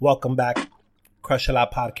Welcome back, Crush a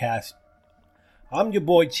Lot Podcast. I'm your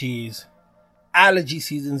boy Cheese. Allergy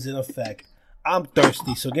season's in effect. I'm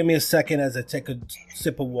thirsty, so give me a second as I take a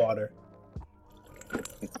sip of water.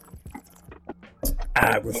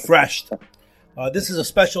 Refreshed. This is a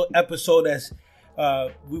special episode as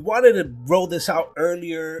we wanted to roll this out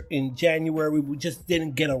earlier in January. We just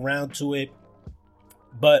didn't get around to it.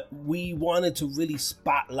 But we wanted to really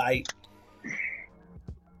spotlight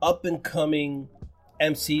up-and-coming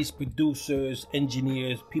MCs, producers,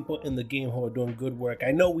 engineers, people in the game who are doing good work. I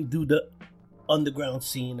know we do the underground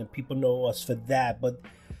scene and people know us for that, but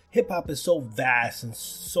hip-hop is so vast and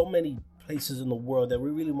so many places in the world that we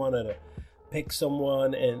really wanted to pick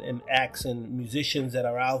someone and acts and musicians that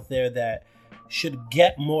are out there that should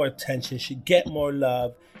get more attention, should get more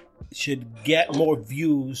love, should get more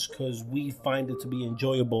views because we find it to be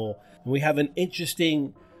enjoyable. And we have an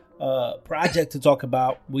interesting project to talk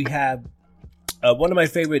about. We have one of my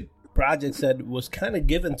favorite projects that was kind of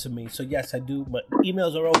given to me. So yes, I do. My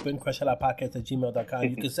emails are open, crushalotpodcast@gmail.com.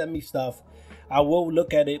 You can send me stuff. I will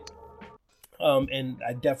look at it. And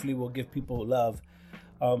I definitely will give people love.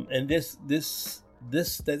 And this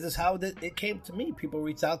is how it came to me. People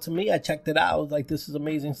reached out to me. I checked it out. I was like, this is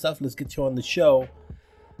amazing stuff. Let's get you on the show.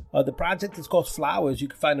 The project is called Flowers. You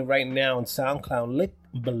can find it right now on SoundCloud, link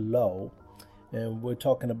below. And we're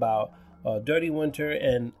talking about Dirty Winter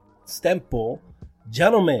and Stemple.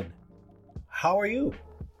 Gentlemen, how are you?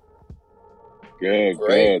 Good,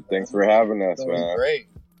 good. Thanks for having us, man. Great.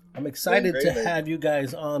 I'm excited to have you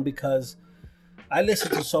guys on because I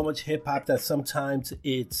listen to so much hip hop that sometimes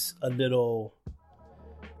it's a little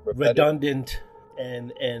redundant.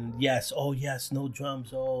 And yes, no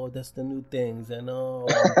drums. Oh, that's the new things. And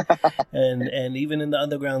and even in the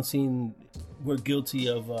underground scene, we're guilty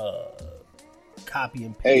of copy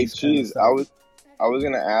and paste. Hey, Cheese, I was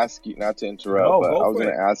gonna ask you, not to interrupt, but I was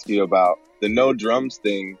gonna ask you about the no drums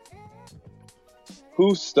thing.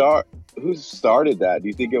 Who started that? Do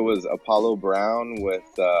you think it was Apollo Brown with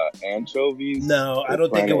Anchovies? No, I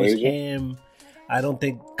don't think it was him. I don't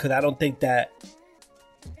think that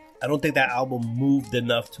album moved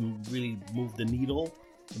enough to really move the needle,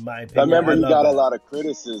 in my opinion. I remember he got a lot of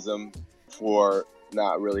criticism for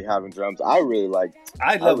not really having drums. I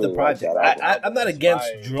love the project. I'm not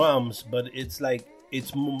against drums, but it's like,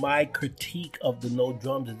 it's my critique of the no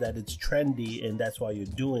drums is that it's trendy and that's why you're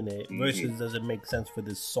doing it versus does it make sense for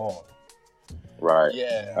this song? Right.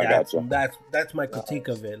 Yeah. I gotcha. That's my critique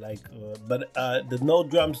of it. Like, but the no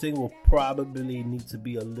drums thing will probably need to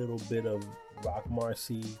be a little bit of Rock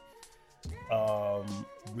Marcy,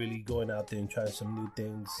 really going out there and trying some new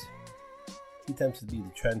things. He tends to be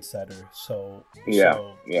the trendsetter, so that's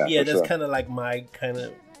sure. Kind of like my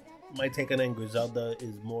take on it. Griselda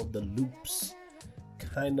is more of the loops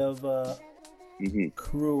kind of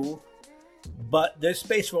crew, but there's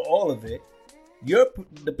space for all of it.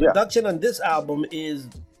 The production on this album is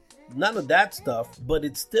none of that stuff, but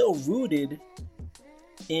it's still rooted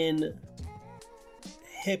in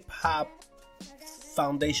hip hop,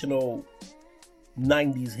 foundational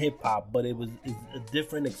 90s hip hop, but it's a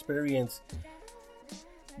different experience.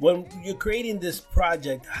 When you're creating this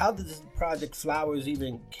project, how did this project Flowers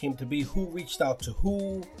even came to be? Who reached out to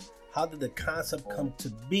who? How did the concept come to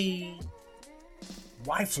be?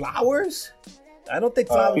 Why flowers? I don't think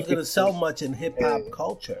flowers is going to sell much in hip hop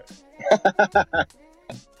culture.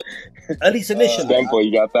 At least initially. Stemple,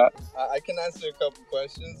 you got that? I can answer a couple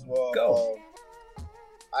questions. Well, go.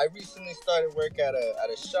 I recently started work at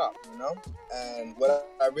a shop, and what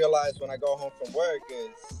I realized when I go home from work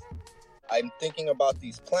is I'm thinking about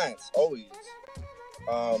these plants always.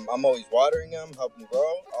 I'm always watering them, helping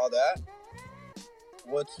grow, all that.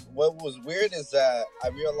 What was weird is that I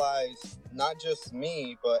realized not just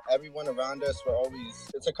me, but everyone around us were always,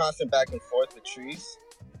 it's a constant back and forth with trees,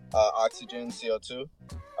 oxygen, CO2,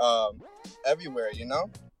 everywhere,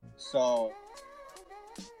 So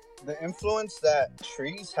the influence that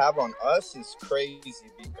trees have on us is crazy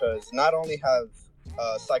because not only have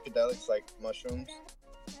psychedelics like mushrooms,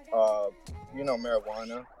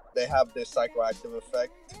 marijuana, they have this psychoactive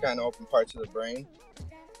effect to kind of open parts of the brain.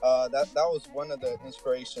 That was one of the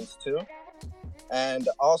inspirations too. And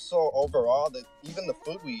also overall, even the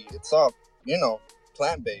food we eat, it's all,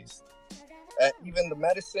 plant-based. Even the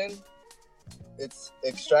medicine, it's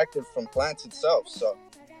extracted from plants itself. So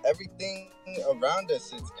everything around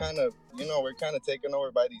us, it's kind of, we're kind of taken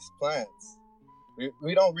over by these plants.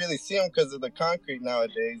 We don't really see them because of the concrete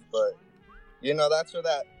nowadays, but, that's where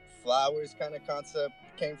that flowers kind of concept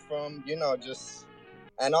came from,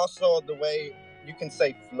 and also the way you can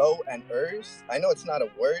say flow and herbs. I know it's not a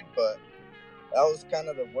word, but that was kind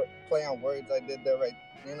of the play on words I did there right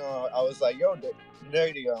I was like, yo,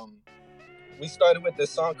 Dirty, we started with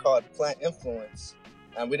this song called Plant Influence,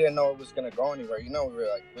 and we didn't know it was gonna go anywhere. We were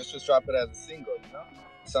like, let's just drop it as a single.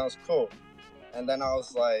 Sounds cool. And then I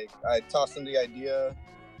was like, I tossed in the idea.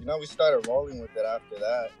 We started rolling with it after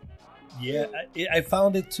that. Yeah, I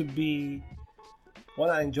found it to be. One,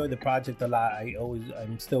 I enjoyed the project a lot.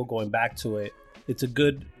 I'm still going back to it. It's a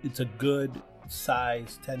good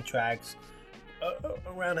size, 10 tracks,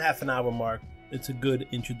 around half an hour mark. It's a good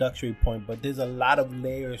introductory point, but there's a lot of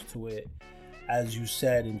layers to it, as you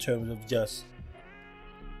said, in terms of just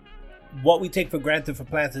what we take for granted for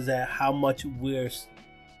plants is that how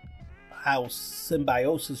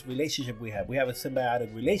symbiosis relationship we have. We have a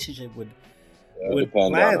symbiotic relationship with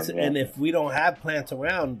plants, and if we don't have plants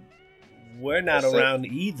around, we're not around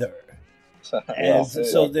either. And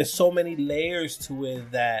so there's so many layers to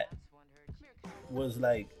it that was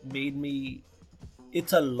like made me.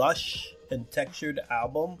 It's a lush and textured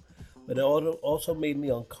album, but it also made me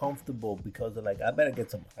uncomfortable because of like I better get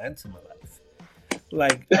some plants in my life.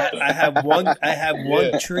 Like I have one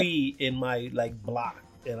tree in my like block,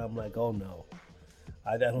 and I'm like, oh no,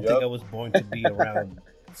 I don't think I was born to be around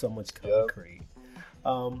so much concrete.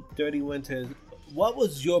 Dirty Winters, what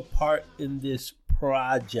was your part in this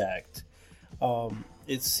project?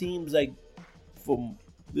 It seems like,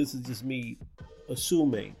 this is just me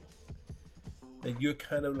assuming, that you're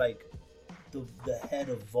kind of like the head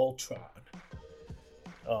of Voltron.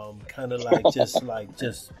 Kind of like just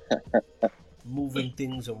moving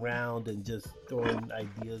things around and just throwing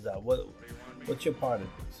ideas out. What's your part of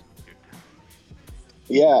this?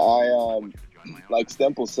 Yeah, I like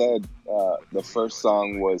Stemple said, the first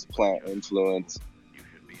song was Plant Influence.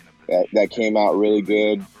 That came out really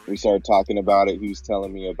good. We started talking about it. He was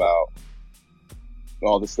telling me about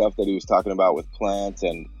all the stuff that he was talking about with plants,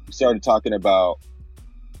 and we started talking about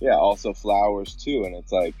also flowers too. And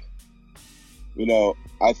it's like,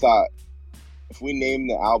 I thought if we name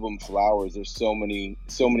the album Flowers, there's so many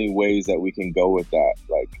ways that we can go with that.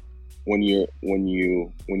 Like when you're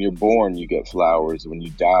born, you get flowers. When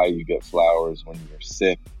you die, you get flowers. When you're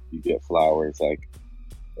sick, you get flowers. Like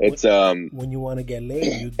it's when you want to get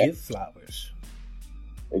laid, you give flowers.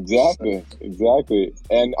 Exactly.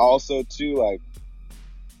 And also too, like,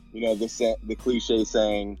 the cliche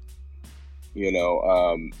saying,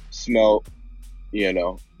 smell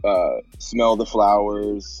the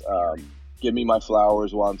flowers, give me my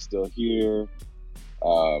flowers while I'm still here.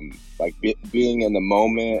 Like being in the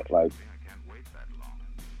moment, like,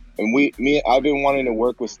 and I've been wanting to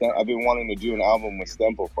work with I've been wanting to do an album with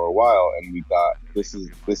Stemple for a while, and we thought this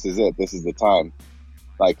is it. This is the time.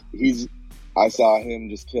 Like I saw him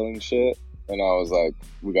just killing shit, and I was like,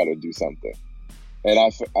 we got to do something. And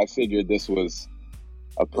I figured this was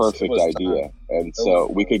a perfect idea, time. And so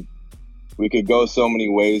we could go so many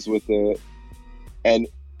ways with it. And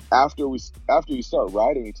after you start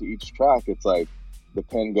writing to each track, it's like the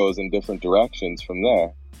pen goes in different directions from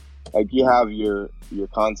there. Like you have your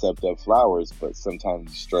concept of flowers, but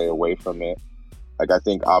sometimes you stray away from it. Like I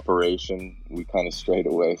think Operation, we kind of strayed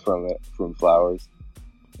away from flowers.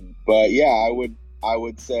 But yeah, I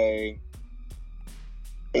would say,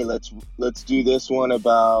 hey, let's do this one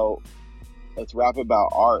let's rap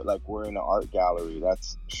about art. Like we're in an art gallery.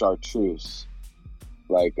 That's chartreuse.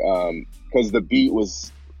 Like, cause the beat was,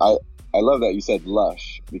 I love that you said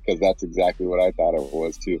lush, because that's exactly what I thought it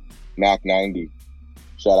was too. Mac 90.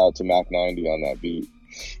 Shout out to Mac 90 on that beat.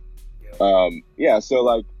 So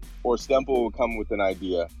like, or Stemple would come with an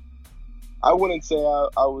idea. I wouldn't say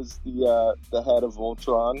I was the head of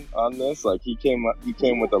Voltron on this. Like he came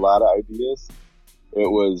with a lot of ideas. It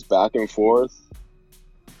was back and forth,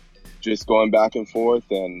 just going back and forth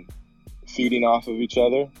and feeding off of each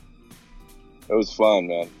other. It was fun,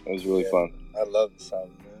 man. It was really fun. I love the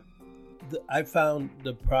sound, man. I found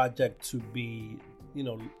the project to be,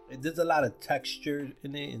 there's a lot of texture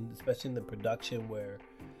in it, and especially in the production where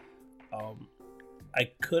I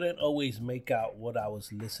couldn't always make out what I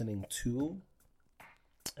was listening to,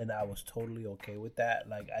 and I was totally okay with that.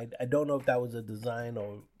 Like I don't know if that was a design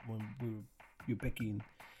or when you're picking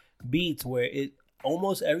beats where it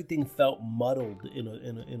almost everything felt muddled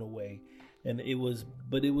in a way, and it was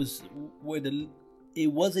where it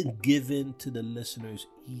wasn't given to the listeners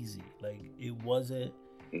easy. Like it wasn't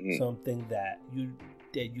something that you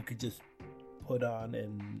could just put on,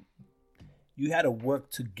 and you had to work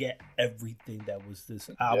to get everything that was this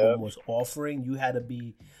album was offering. You had to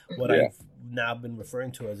be what I've now been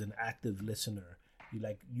referring to as an active listener.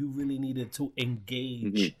 You really needed to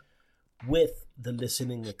engage with the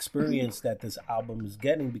listening experience that this album is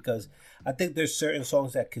getting, because I think there's certain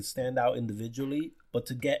songs that could stand out individually, but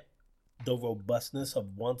to get the robustness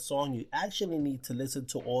of one song, you actually need to listen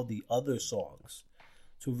to all the other songs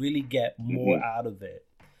to really get more out of it.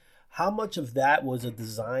 How much of that was a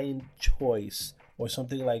design choice or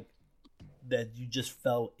something like that you just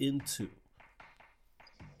fell into?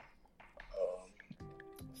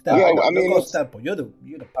 You're the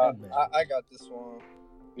pen man. I got this one.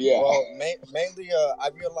 Yeah. Well, mainly, I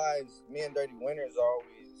realized me and Dirty Winners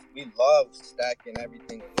we love stacking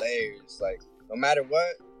everything in layers. Like, no matter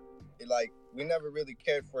what, we never really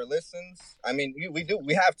cared for listens. I mean,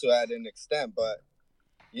 we have to at an extent, but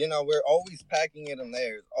we're always packing it in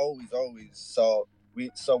layers, always. So we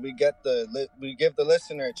give the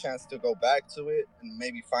listener a chance to go back to it and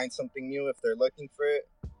maybe find something new if they're looking for it.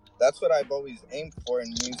 That's what I've always aimed for in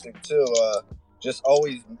music too. Just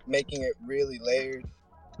always making it really layered,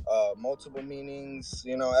 multiple meanings,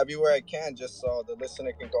 everywhere I can, just so the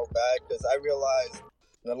listener can go back. Because I realized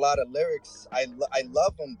in a lot of lyrics, I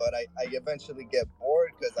love them, but I eventually get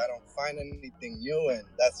bored because I don't find anything new, and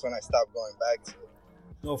that's when I stop going back to it.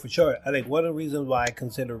 No, for sure. I think one of the reasons why I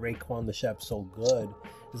consider Raekwon the Chef so good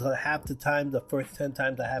is that half the time, the first 10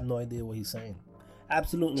 times, I have no idea what he's saying.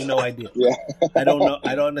 Absolutely no idea. Yeah. I don't know.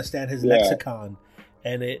 I don't understand his lexicon.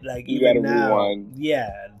 And it, like, you even now, rewind.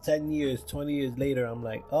 10 years, 20 years later, I'm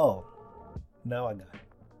like, oh, now I got it.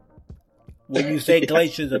 When you say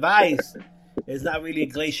glaciers of ice, it's not really a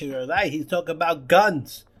glacier of ice. He's talking about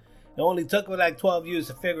guns. It only took me like 12 years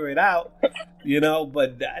to figure it out,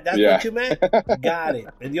 but that's what you meant? Got it.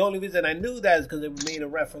 And the only reason I knew that is because it made a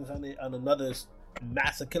reference on another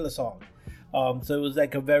Master Killer song. So it was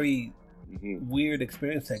like a very weird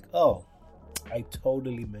experience. Like, oh, I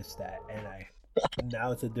totally missed that. And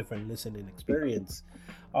now it's a different listening experience.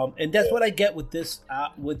 And that's what I get with this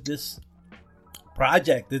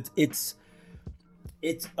project. It's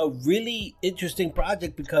a really interesting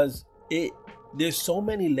project because there's so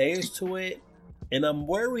many layers to it, and I'm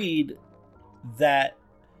worried that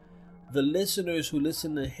the listeners who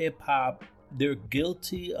listen to hip hop, they're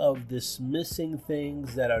guilty of dismissing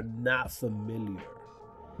things that are not familiar.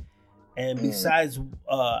 And besides,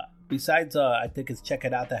 I think it's Check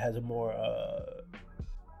It Out that has a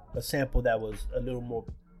sample that was a little more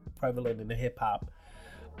prevalent in the hip hop.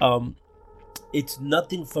 It's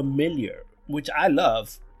nothing familiar, which I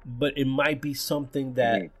love, but it might be something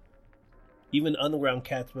that even underground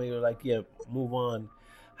cats may be like, move on.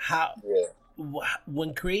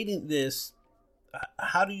 When creating this,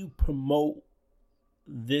 how do you promote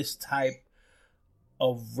this type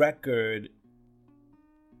of record?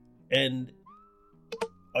 And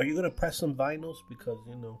are you gonna press some vinyls? Because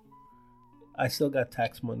I still got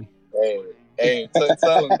tax money. Hey,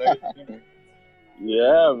 tell them.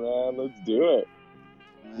 Yeah, man, let's do it.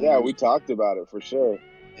 Yeah, we talked about it for sure.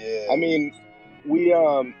 Yeah. I mean, we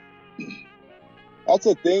That's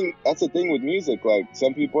a thing with music. Like,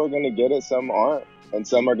 some people are gonna get it, some aren't, and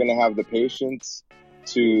some are gonna have the patience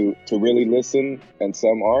to really listen, and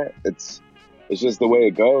some aren't. It's just the way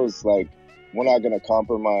it goes. Like, we're not gonna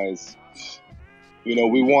compromise. We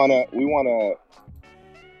wanna.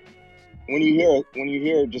 When you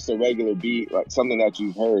hear just a regular beat, like something that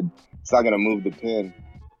you've heard, it's not gonna move the pin.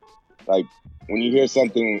 Like, when you hear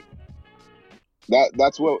something,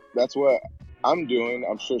 that's what I'm doing.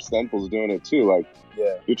 I'm sure Stemple's doing it too. Like,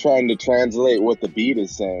 you're trying to translate what the beat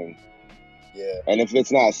is saying. Yeah. And if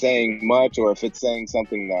it's not saying much, or if it's saying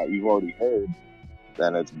something that you've already heard,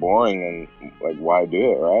 then it's boring, and like, why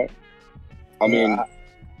do it, right? I mean,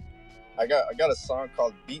 I got a song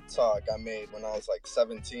called Beat Talk I made when I was like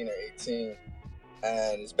 17 or 18,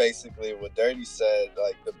 and it's basically what Dirty said.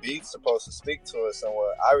 Like, the beat's supposed to speak to us, and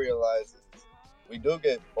what I realized is we do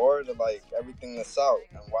get bored of like everything that's out,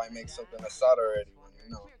 and why make something that's out already when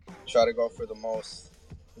try to go for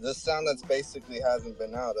the sound that's basically hasn't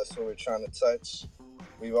been out. That's what we're trying to touch.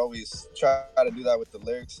 We've always tried to do that with the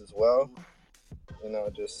lyrics as well.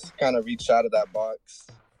 Just kind of reach out of that box,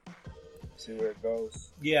 see where it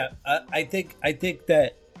goes. Yeah, I think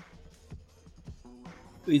that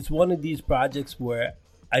it's one of these projects where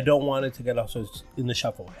I don't want it to get also in the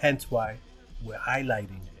shuffle. Hence why we're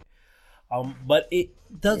highlighting it. But it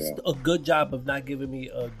does a good job of not giving me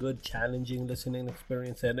a good challenging listening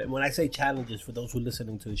experience. And when I say challenges, for those who are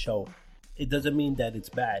listening to the show, it doesn't mean that it's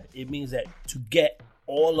bad. It means that to get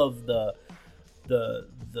all of the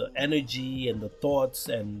energy and the thoughts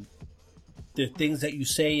and the things that you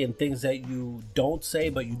say and things that you don't say,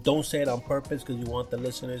 but you don't say it on purpose because you want the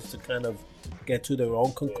listeners to kind of get to their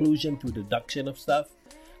own conclusion through deduction of stuff.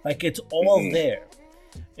 Like, it's all there.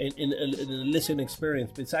 In a listening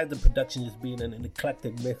experience, besides the production just being an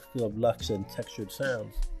eclectic mix of luxe and textured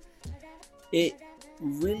sounds, it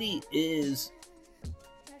really is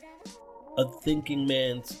a thinking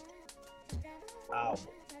man's album.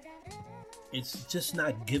 It's just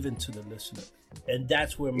not given to the listener, and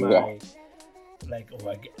that's where my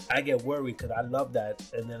I get worried because I love that,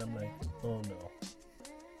 and then I'm like, oh no,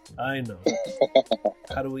 I know.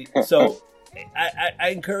 How do we? So I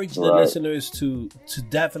encourage the listeners to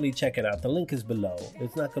definitely check it out. The link is below.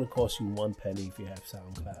 It's not going to cost you 1 penny if you have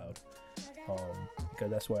SoundCloud, because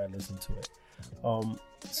that's where I listen to it.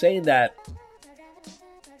 Saying that,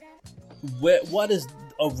 what is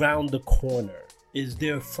around the corner? Is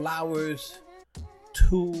there flowers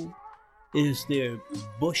too? Is there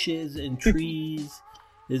bushes and trees?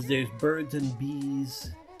 Is there birds and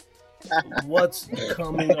bees? What's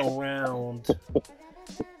coming around?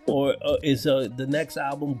 Or is the next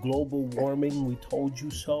album global warming? We told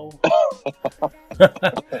you so.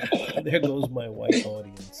 There goes my white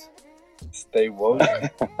audience. Stay woke.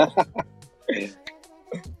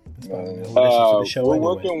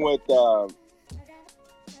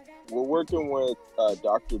 We're working with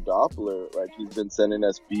Dr. Doppler. Like, he's been sending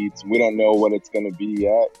us beats. We don't know what it's going to be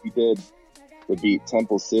yet. He did the beat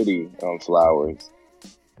Temple City on Flowers,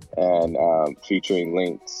 and featuring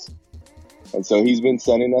Lynx. And so he's been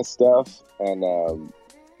sending us stuff, and we're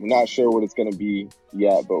not sure what it's going to be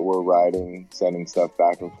yet, but we're writing, sending stuff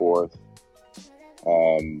back and forth.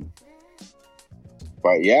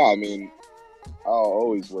 But yeah, I mean, I'll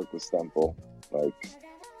always work with Stemple. Like,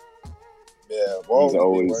 yeah,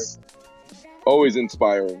 he's always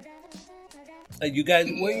inspiring. You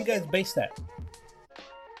guys, where are you guys based at?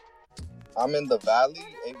 I'm in the Valley,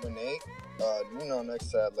 818. Next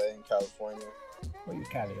to LA in California. Oh, you're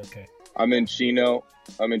Cali, okay. I'm in Chino,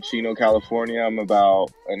 California. I'm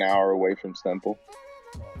about an hour away from Stemple.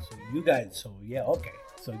 So you guys, okay.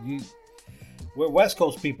 So we're West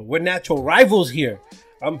Coast people. We're natural rivals here.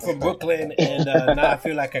 I'm from Brooklyn, and now I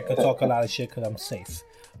feel like I could talk a lot of shit because I'm safe.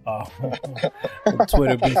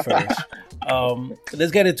 Twitter beefers.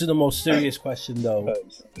 Let's get into the most serious question, though.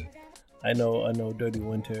 I know, Dirty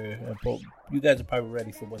Winter. You guys are probably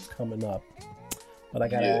ready for what's coming up, but I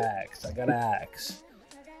gotta ask.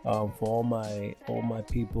 For all my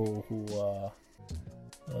people who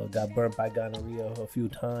got burnt by gonorrhea a few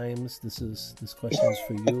times, this question is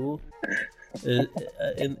for you.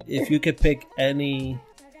 And if you could pick any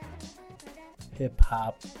hip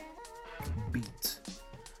hop beat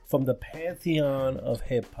from the pantheon of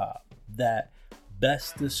hip hop that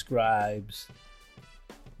best describes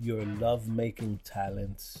your love-making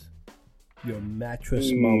talents, your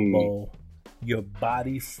mattress mumble, your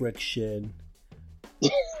body friction,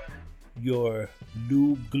 your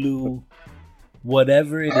lube glue,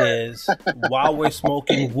 whatever it is, while we're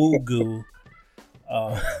smoking woo-goo,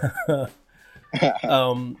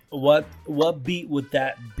 what beat would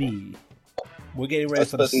that be? We're getting ready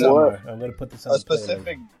for the summer. I'm going to put this on a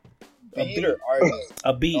specific beat or artist?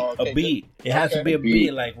 A beat. It has to be a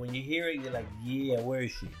beat. Like, when you hear it, you're like, yeah, where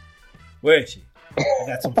is she? I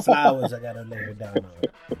got some flowers I got to lay her down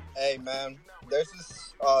on. Hey, man, there's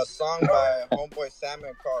this song by Homeboy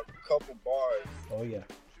Salmon called Couple Bars. Oh, yeah.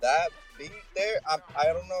 That beat there, I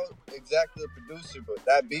don't know exactly the producer, but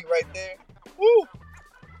that beat right there, woo!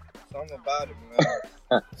 Something about it,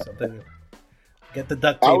 man. Something. Get the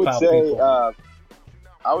duct tape out, people.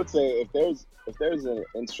 I would say if there's an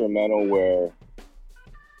instrumental where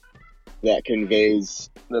that conveys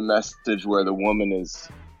the message where the woman is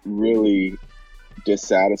really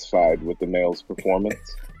dissatisfied with the male's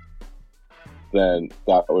performance, then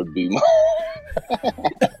that would be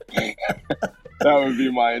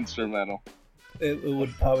my instrumental. It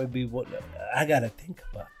would probably be what I gotta think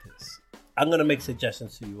about this. I'm gonna make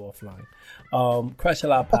suggestions to you offline. Crush a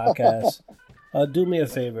Lot Podcast. Do me a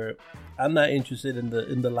favor. I'm not interested in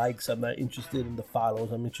the likes. I'm not interested in the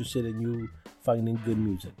follows. I'm interested in you finding good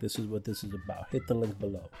music. This is what this is about. Hit the link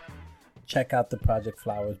below. Check out the Project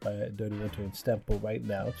Flowers by Dirty Winter and Stemple right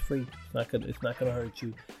now. It's free. It's not gonna hurt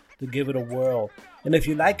you to give it a whirl. And if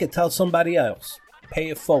you like it, tell somebody else. Pay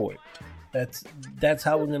it forward. That's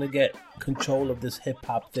how we're gonna get control of this hip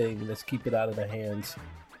hop thing. Let's keep it out of the hands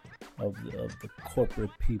of the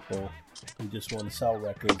corporate people who just want to sell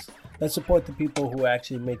records. Let's support the people who are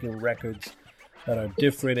actually making records that are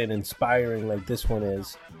different and inspiring, like this one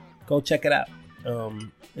is. Go check it out.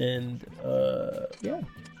 Yeah.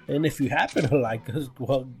 And if you happen to like us,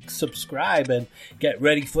 well, subscribe and get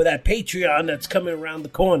ready for that Patreon that's coming around the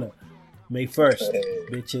corner. May 1st,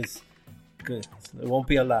 bitches. Good. It won't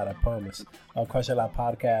be a lot, I promise. I'll Crush a Lot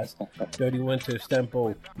Podcast. Dirty Winter,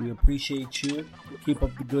 Stemple, we appreciate you. Keep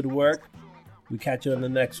up the good work. We catch you on the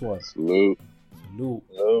next one. Salute. Salute,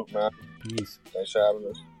 man. Peace. Thanks for having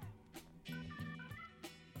us.